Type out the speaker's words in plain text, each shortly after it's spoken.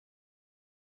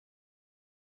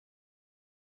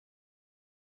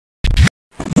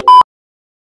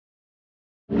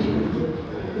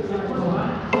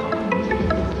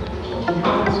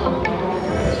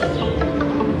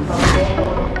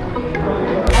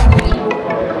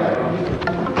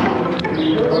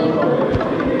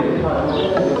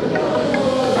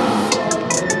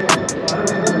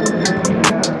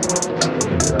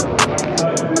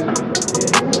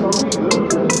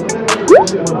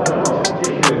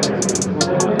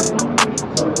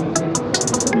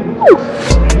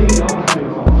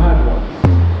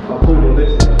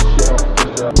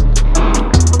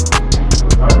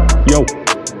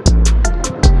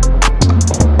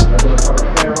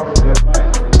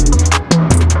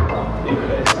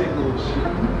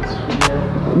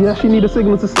You actually need a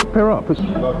signal to pair up.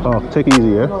 Oh, take it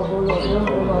easy, yeah?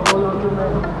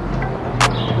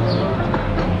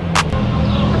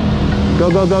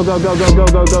 Go, go, go, go, go, go, go,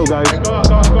 go, go, guys.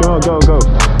 Go, go, go.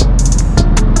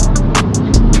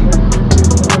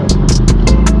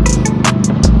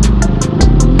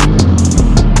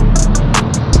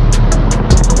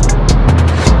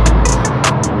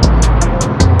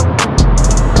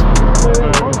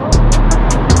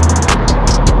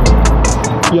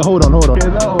 Yeah, hold on, hold on.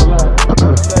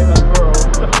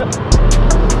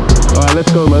 Alright,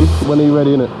 let's go, man. When are you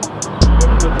ready, innit?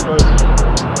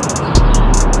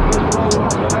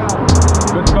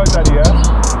 Good to go, Daddy, yeah?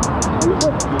 Good.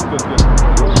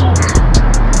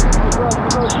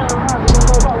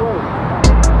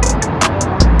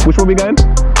 Which one we going?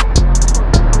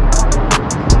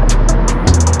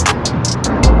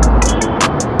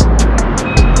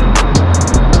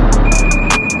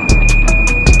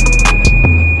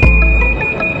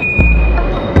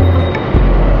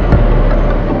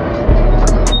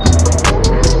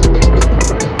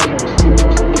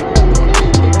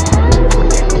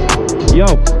 Yo,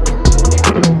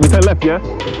 we turn left, yeah?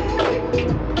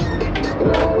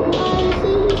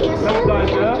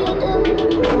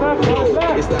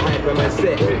 It's the hype on my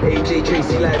set. AJ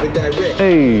Tracy live and direct.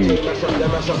 Hey.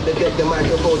 Mash up the deck, the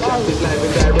microphone trap is live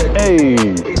and direct. Hey.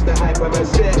 It's the hype on my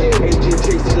set. AJ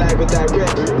Tracy live and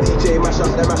direct. DJ mash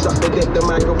up the deck, the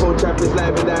microphone trap is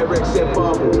live and direct. Said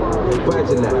Marvel,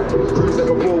 vibes in that. Cruise like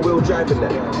a 4-wheel driving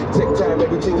that. Tech time,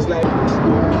 everything's like.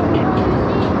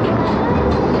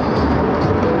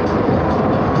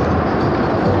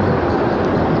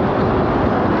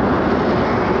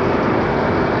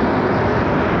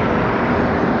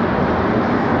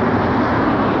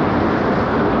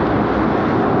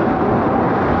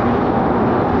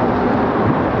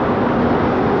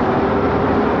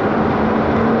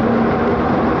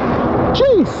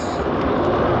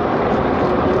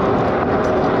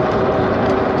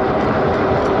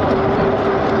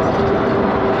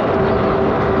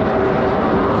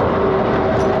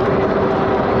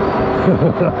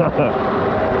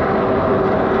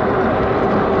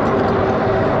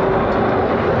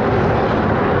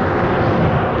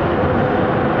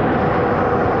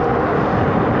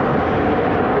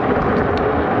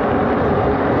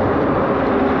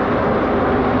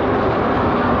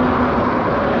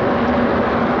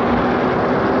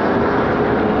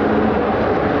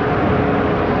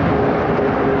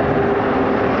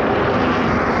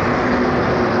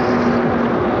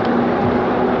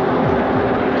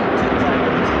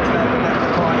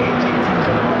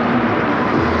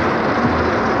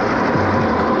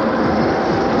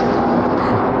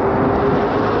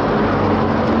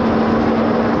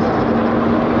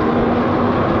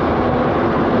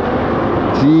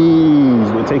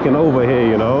 Jeez, we're taking over here,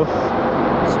 you know.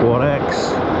 Squad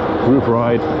X, group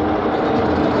ride.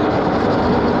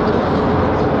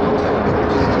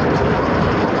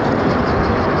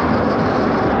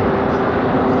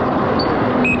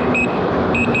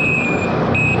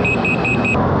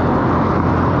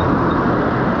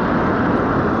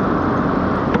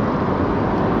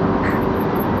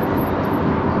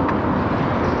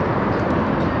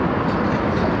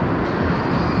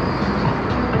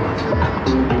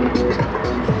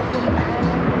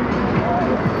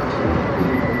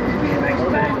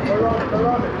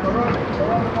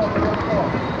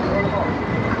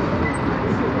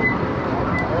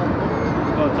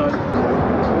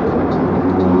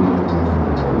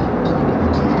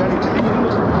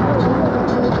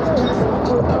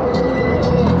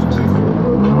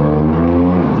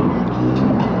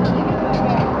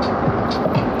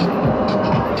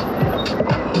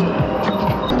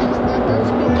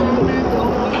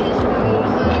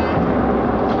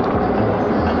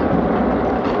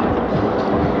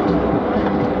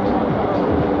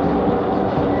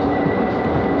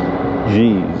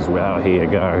 Jeez, we're out here,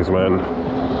 guys, man.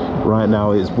 Right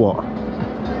now it's what?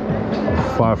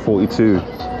 5:42.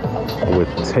 We're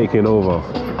taking over.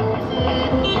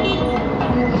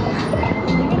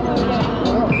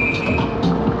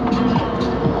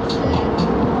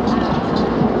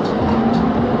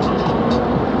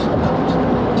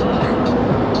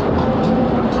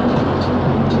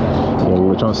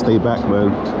 We're trying to stay back, man.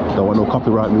 Don't want no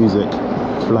copyright music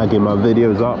flagging my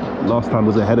videos up. Last time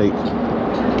was a headache.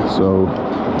 So,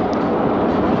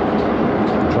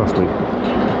 trust me.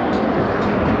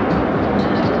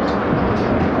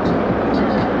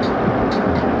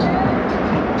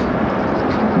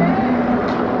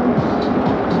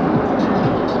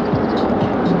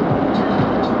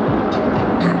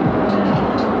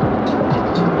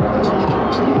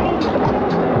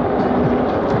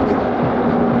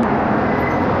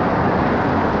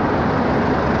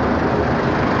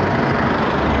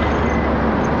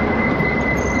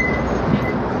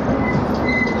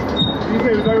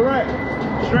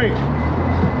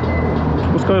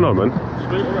 going on, man?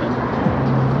 Straight away.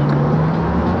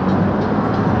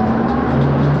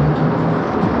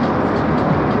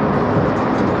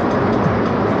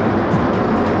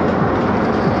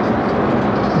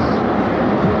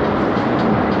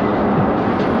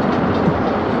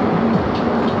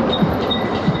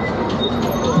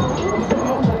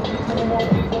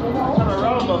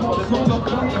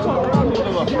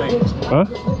 Huh?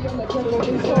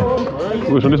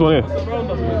 Which one? This one here?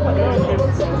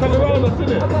 Come around us,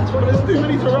 innit? But there's too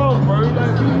many to round, bro.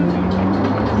 Like,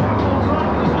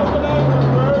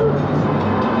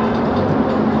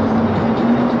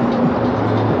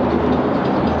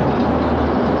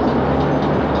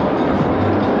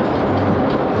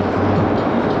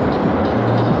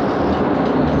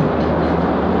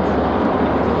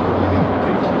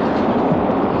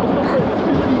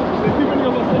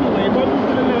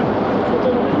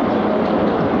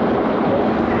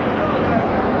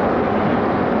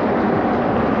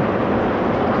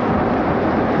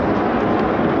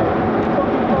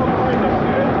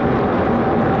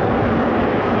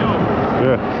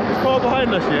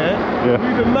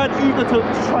 moving mad eager to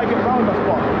try and get around us,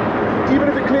 but even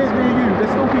if it clears me and you, there's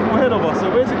still people ahead of us, so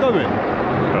where's it going?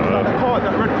 Like that car,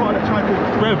 that red car that tried to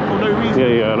rev for no reason.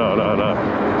 Yeah, no.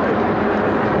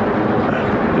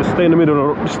 Just stay in the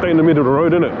middle of the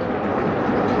road, innit?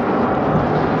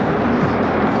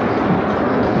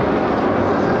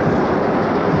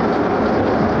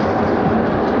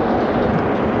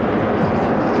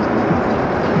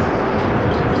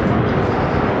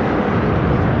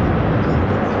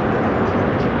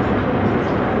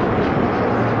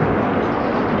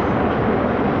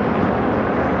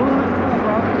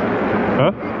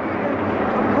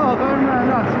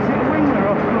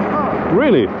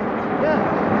 Really? Yeah.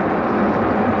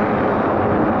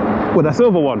 Well, that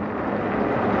silver one.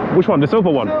 Which one? The silver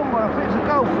one? Silver one, I think it's a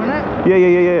Golf, isn't it? Yeah.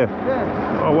 Yeah.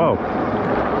 Oh, wow.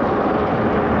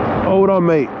 Hold on,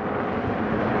 mate.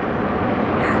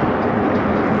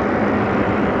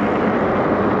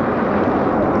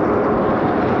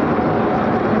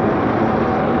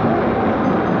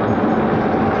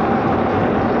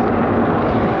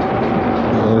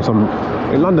 There's some,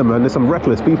 in London, man, there's some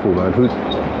reckless people, man, who...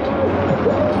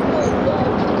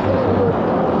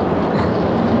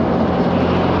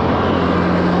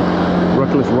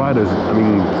 Reckless riders,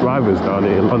 drivers down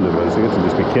here in London, man, so you have to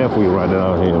just be careful you're riding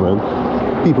out here, man.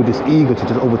 People just eager to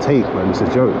just overtake, man, it's a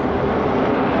joke.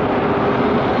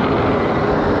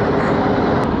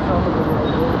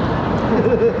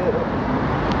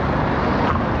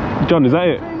 John, is that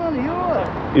it?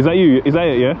 Is that you? Is that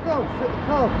it, yeah?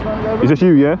 Is this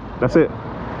you, yeah? That's it? Yeah.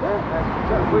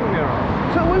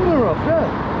 That wing mirror off, yeah.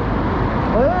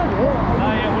 I heard it.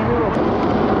 Yeah, wing mirror off.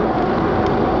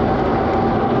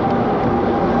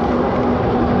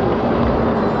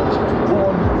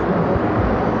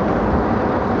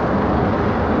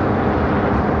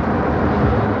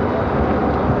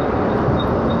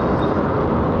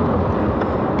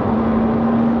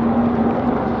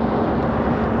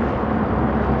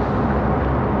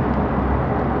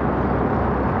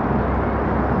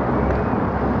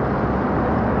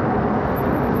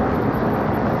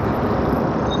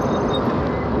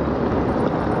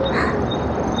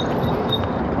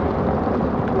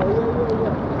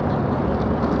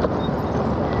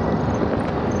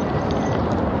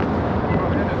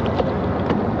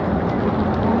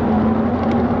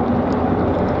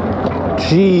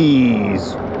 Jeez.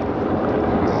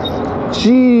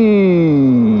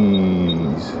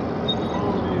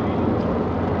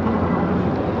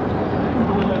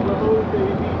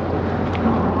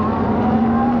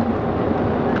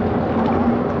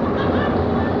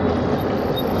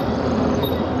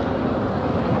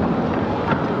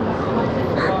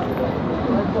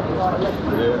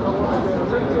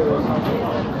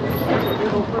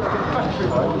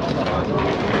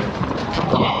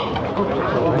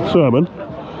 Sorry, man.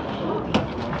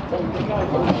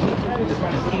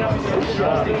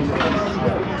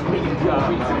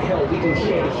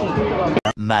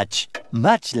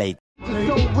 Much late. I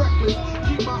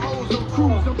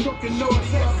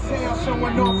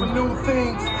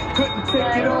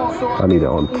need it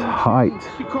on tight.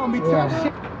 Yeah.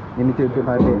 You need to do a bit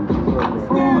like this.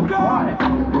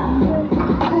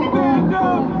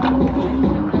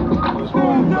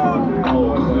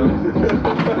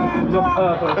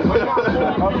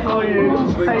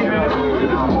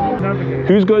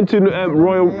 Who's going to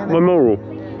Royal Memorial?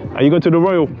 Are you going to the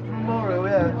Royal? Memorial,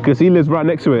 yeah. Because he lives right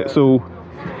next to it, so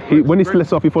when he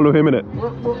splits off, you follow him, innit?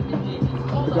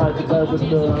 The guy with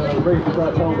the race the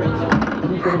right helmet.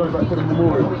 He's going to go back to the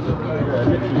memorial. Yeah,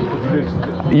 literally, because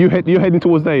he lives. You're heading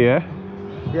towards there, yeah?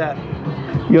 Yeah.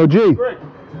 Yo, G. Greg.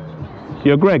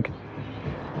 Yo, Greg.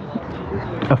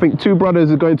 I think two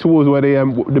brothers are going towards where they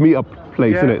the meetup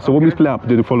place, Yeah, innit? So when we split up,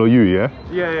 did they follow you? Yeah.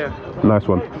 Yeah, yeah. Nice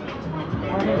one.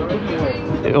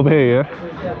 Over here, yeah.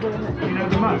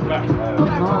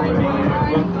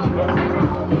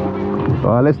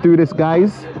 Alright, let's do this,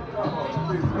 guys.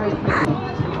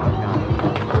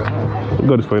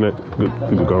 Got this for you, innit?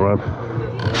 Good to go around.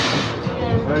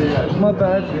 My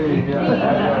bad.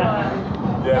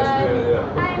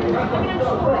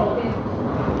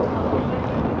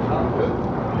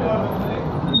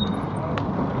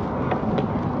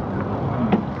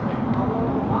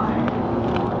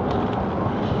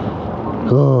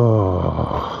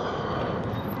 Oh.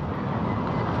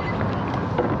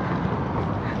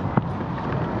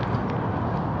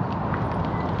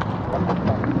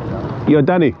 Yo,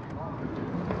 Danny.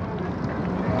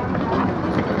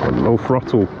 No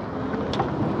throttle.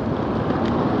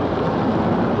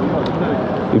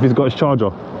 If he's got his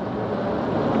charger.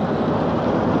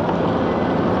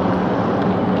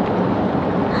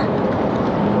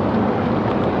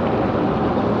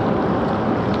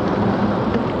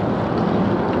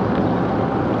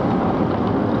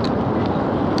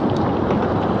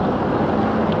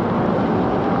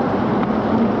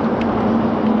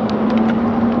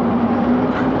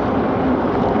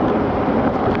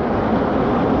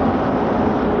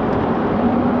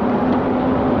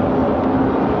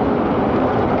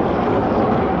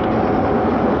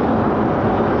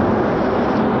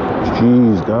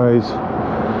 Jeez, guys,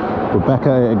 we're back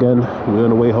at it again. We're on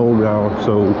the way home now,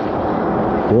 so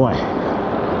boy,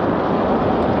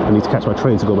 I need to catch my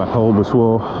train to go back home as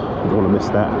well. I don't want to miss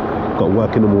that. Got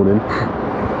work in the morning,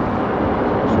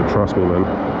 so trust me, man.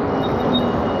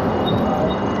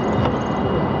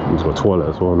 I need to go to the toilet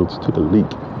as well. I need to take a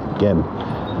leak again.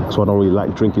 That's why I don't really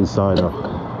like drinking cider.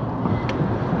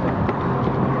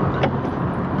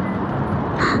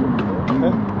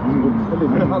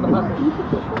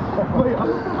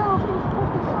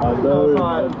 I know.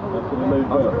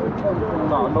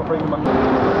 No, I'm not bringing my.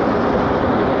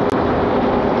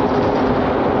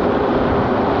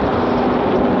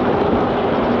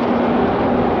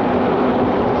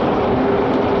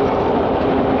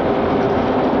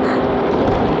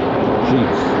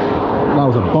 Jeez, that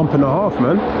was a bump and a half,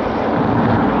 man.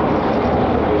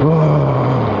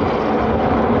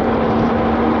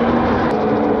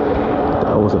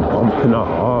 That was a bump and a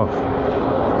half.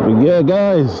 But yeah,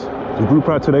 guys, the group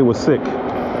ride today was sick.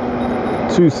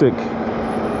 Too sick.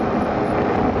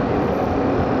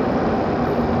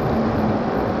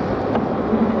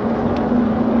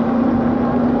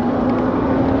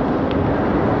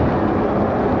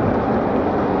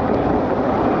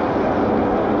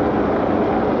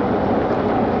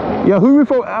 Yeah,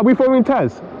 are we following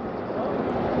Taz?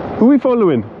 Who are we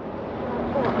following?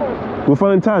 We're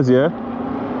following Taz, yeah?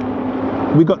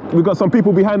 We got some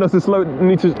people behind us that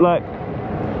need to like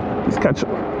let's catch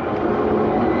up.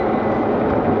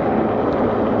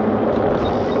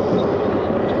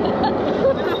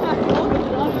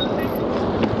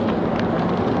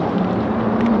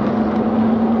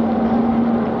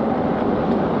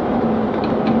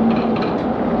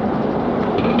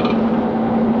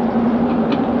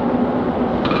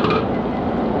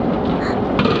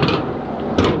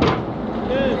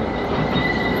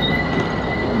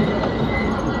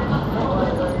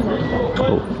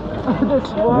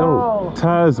 Yo,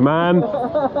 Taz, man.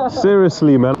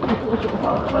 Seriously, man.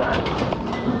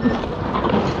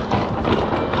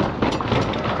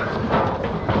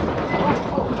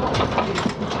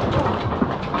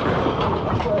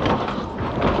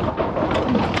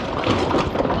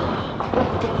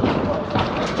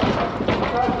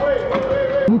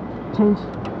 Change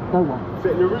that one.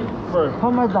 Sit in your room, bro.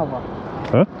 How much that one?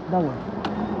 Huh? That one.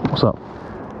 What's up?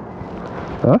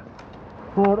 Huh?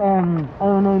 For I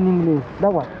don't know in English.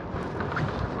 That one.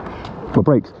 For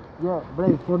brakes? Yeah,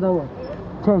 brake for that one.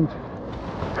 Change.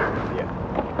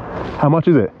 How much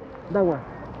is it? That one.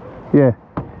 Yeah.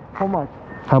 How much?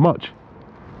 How much?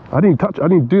 I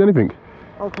didn't do anything.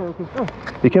 Okay, okay. Oh,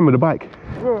 He came with a bike.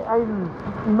 yeah,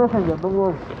 I'm messenger. Don't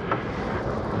worry.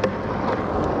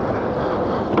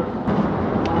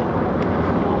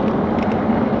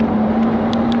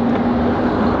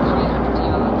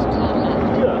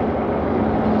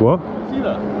 What? See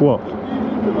that? What?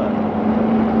 The man.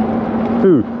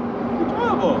 Who? The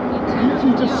driver. He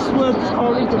just swerved his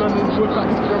car into them and went back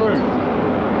into the road.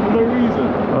 For no reason.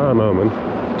 I don't know, man.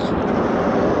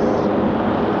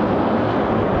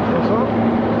 What's up?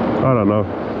 I don't know.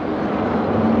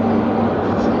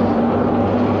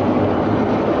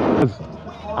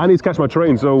 I need to catch my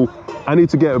train, so I need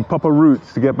to get a proper route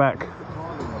to get back.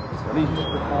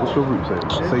 What's your route saying?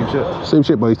 Same shit. Same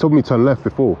shit, but he told me to turn left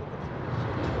before.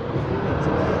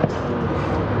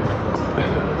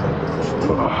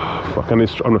 Fuck, and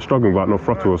I'm struggling without no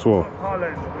throttle as well.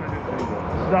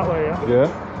 That way, yeah? Yeah?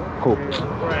 Cool. 26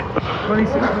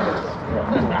 minutes.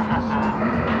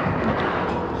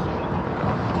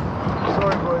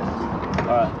 Sorry, boys.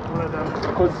 Alright.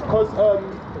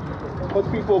 Because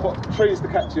people have got trains to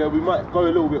catch here, we might go a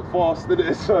little bit fast in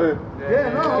it, so...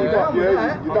 Yeah, no, I'm down with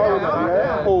that. You down with that,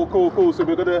 yeah? Cool. So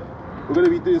we're gonna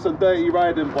be doing some dirty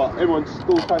riding, but everyone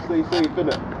still try to stay safe,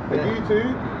 innit? And you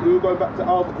two, we were going back to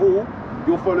Albert Hall,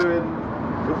 you're following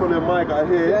my guy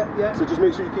here. Yeah. So just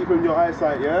make sure you keep him in your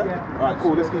eyesight, yeah? Alright,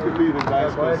 cool, let's keep it moving,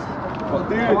 guys. But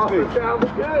do this thing.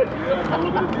 Yeah, man,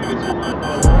 we're gonna do this for right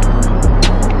now.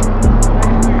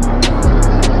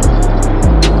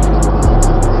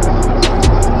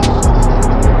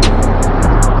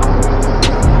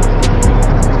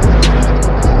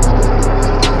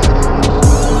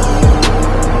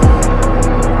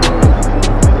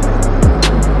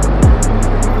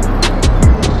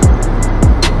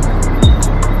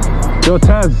 Yo,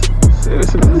 Taz.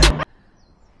 Listen.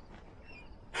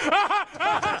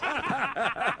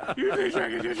 You think I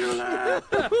can do that?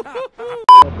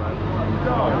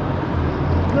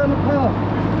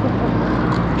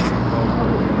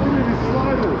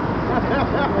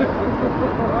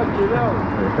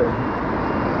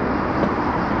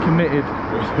 Committed.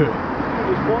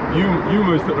 you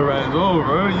almost took the right as well,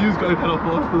 bro. You just got to head off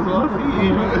fast as well.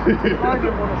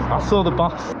 I saw the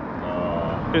bus.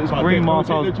 It was green mark.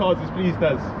 Don't take the chances, please,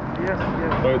 Daz. Yes.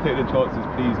 Don't take the chances,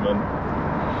 please, man.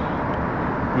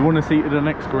 We want to see you the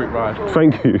next group ride.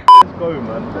 Thank you. Let's go,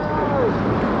 man.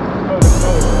 Let's go.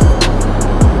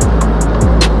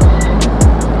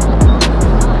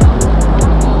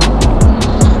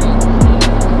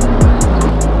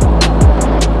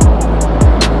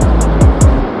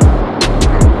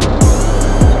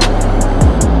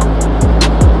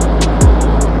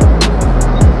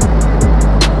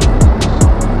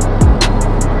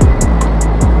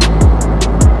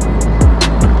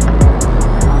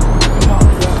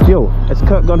 Yo, has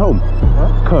Kurt gone home?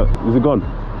 Huh? Kurt, is he gone?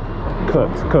 Kurt.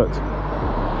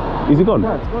 Is he gone?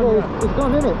 It's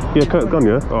gone, isn't it? Yeah, Kurt's gone,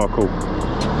 yeah? Oh, cool.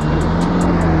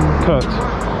 Kurt.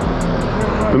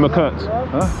 Remember Kurt?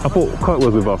 Huh? I thought Kurt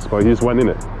was with us, but he just went in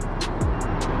it.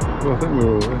 Well, I think we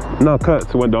were all right. No,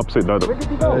 Kurt went the opposite direction. Where did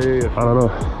he go? Yeah. I don't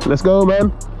know. Let's go,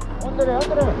 man. Under there.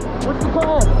 What's the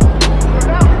car?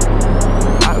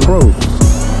 Bro.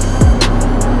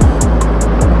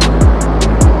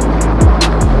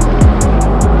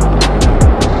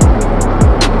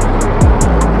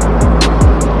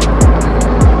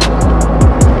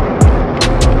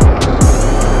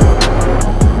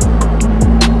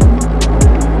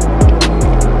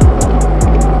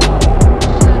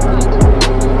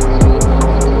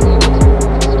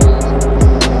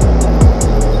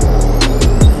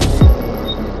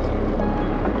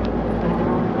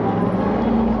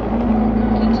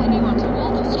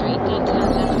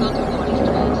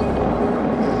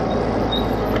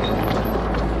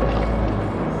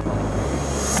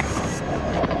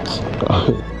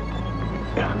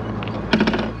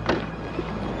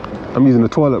 I'm using the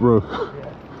toilet, bro.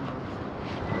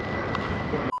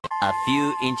 A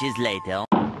few inches later.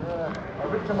 I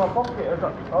reached in my pocket. I was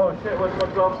like, oh shit, where's my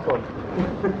gloves gone?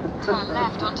 Turn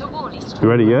left onto Wally Street. You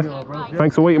ready, yeah?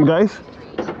 Thanks for waiting, guys.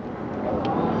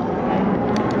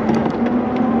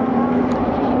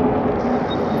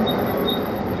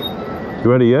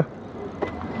 You ready, yeah?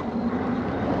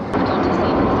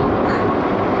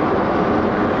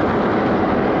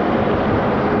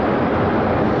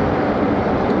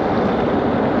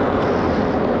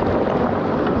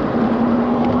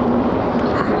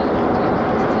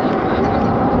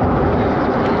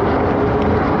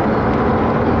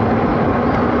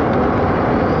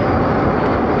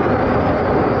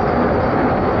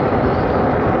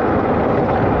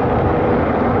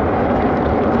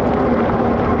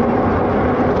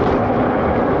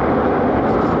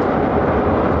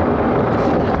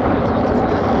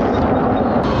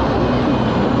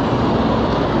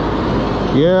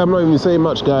 Yeah, I'm not even saying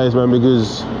much, guys, man,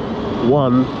 because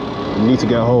one, I need to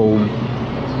get home,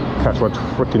 catch my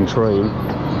freaking train.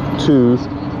 Two,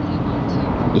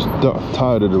 just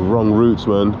tired of the wrong routes,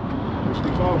 man.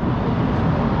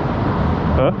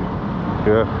 Huh?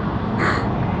 Yeah.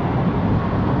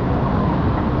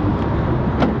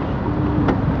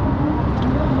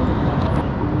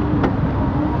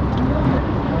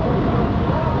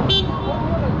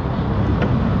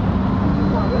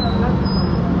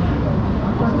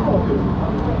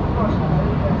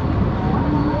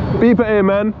 Beep at him,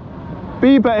 man.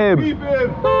 Beep at him. Beep him.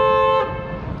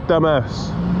 dumbass.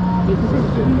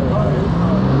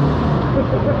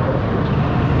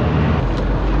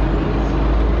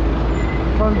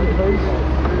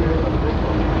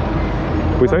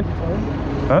 What you say?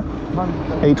 Huh?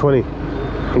 820.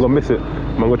 I'm gonna miss it.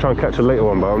 I'm gonna try and catch a later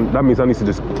one, but that means I need to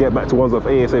just get back to ones off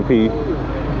ASAP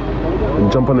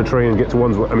and jump on the train and get to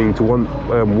ones. I mean, to one.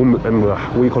 What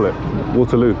do you call it?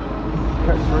 Waterloo.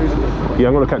 Yeah,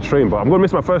 I'm gonna catch a train, but I'm gonna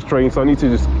miss my first train, so I need to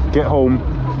just get home,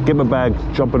 get my bag,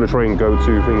 jump on the train, go to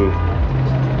thingy.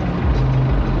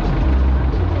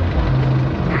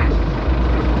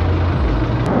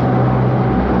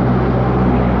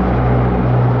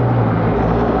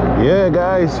 Yeah,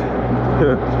 guys.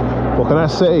 What can I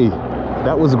say?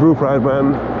 That was a group ride,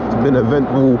 man. It's been an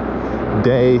eventful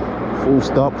day, full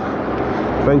stop.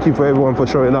 Thank you for everyone for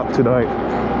showing up tonight,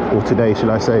 or today, should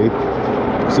I say.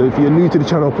 So if you're new to the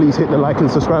channel, please hit the like and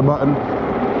subscribe button,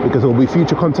 because there will be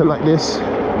future content like this.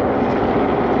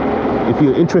 If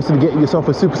you're interested in getting yourself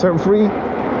a Super73,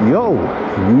 yo,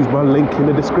 use my link in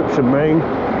the description, man,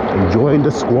 and join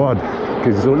the squad,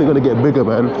 because it's only going to get bigger,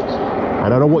 man.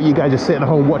 And I don't want you guys just sitting at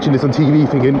home watching this on TV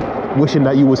thinking, wishing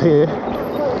that you was here.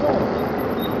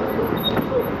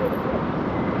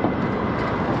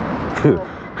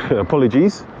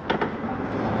 Apologies.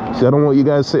 So I don't want you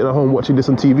guys sitting at home watching this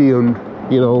on TV and,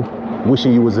 you know,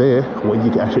 wishing you was there when you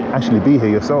can actually be here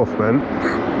yourself, man.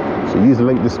 So use the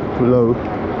link this below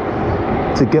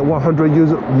to get 100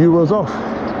 euros off.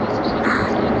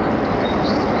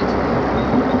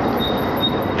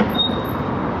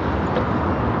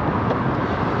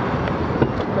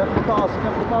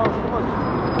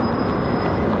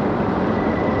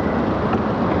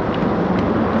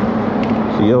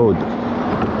 So yo, I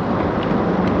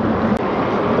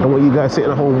don't want you guys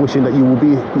sitting at home wishing that you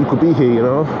could be here, you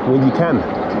know, when you can.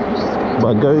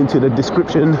 By going to the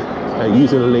description and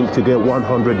using the link to get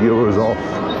 100 euros off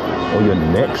on your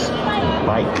next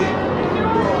bike.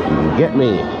 You get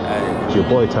me? It's your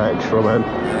boy Tyxtra, man.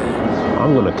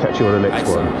 I'm gonna catch you on the next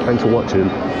one. Thanks for watching.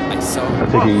 I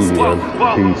take it easy, man.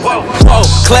 Peace. Whoa,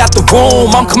 clear out the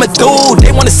room, I'm coming through.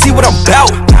 They wanna see what I'm about.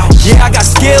 Yeah, I got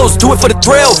skills, do it for the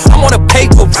thrill. I'm on a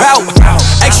paper route.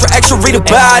 Extra, read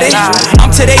about it.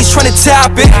 I'm today's trying to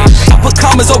top it. I put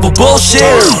commas over bullshit.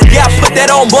 Yeah, I put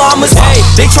that on mamas. Hey,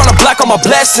 they tryna block all my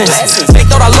blessings. They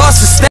thought I lost the